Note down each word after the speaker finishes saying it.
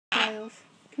Giles.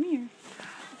 Come here.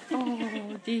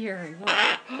 Oh, dear.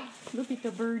 Look at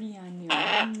the birdie on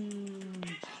there.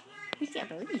 Who's that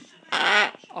birdie?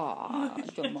 Aw,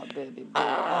 my baby boy.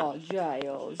 Oh,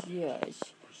 Giles, yes.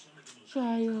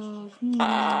 Giles.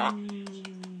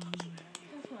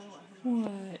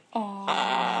 What?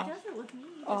 Aw.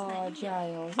 Oh,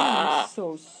 Giles, I'm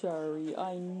so sorry.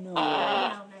 I know.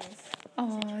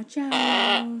 Oh,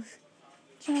 Giles.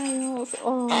 Giles.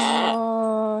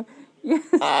 Oh. Yes.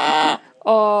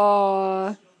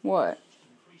 Oh. What?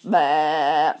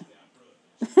 Bah.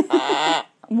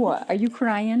 What? Are you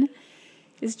crying?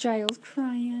 Is Giles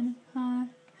crying? Huh?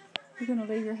 You're gonna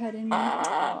lay your head in me?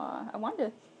 I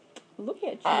wanted to look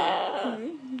at you.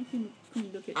 Okay. You can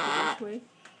look at you this way.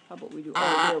 How about we do?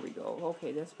 Oh, there we go.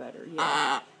 Okay, that's better.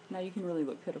 Yeah. Now you can really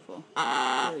look pitiful.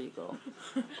 There you go.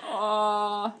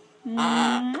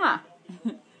 Mwah.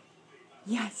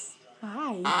 Yes.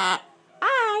 Hi.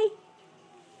 Hi.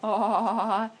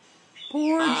 Aw.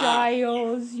 Poor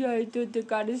Giles. Yeah, they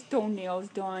got his toenails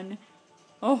done.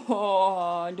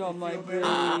 Oh, my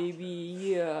baby.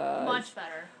 Yes. Much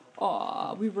better.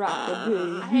 Aw, we rocked the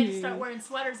baby. I had to start wearing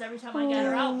sweaters every time I got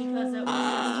her out because it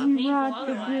was too painful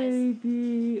otherwise. The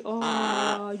baby.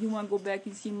 Oh, you want to go back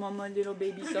and see Mama, little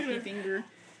baby sucky finger?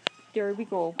 There we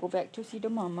go. Go back to see the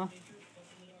Mama.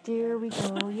 There we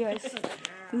go. Yes.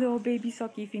 Little baby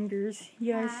sucky fingers.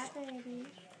 Yes. Hi, baby.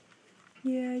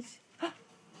 Yes.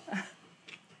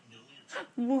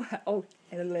 What? Oh,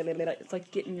 it's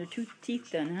like getting your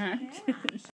teeth done, huh?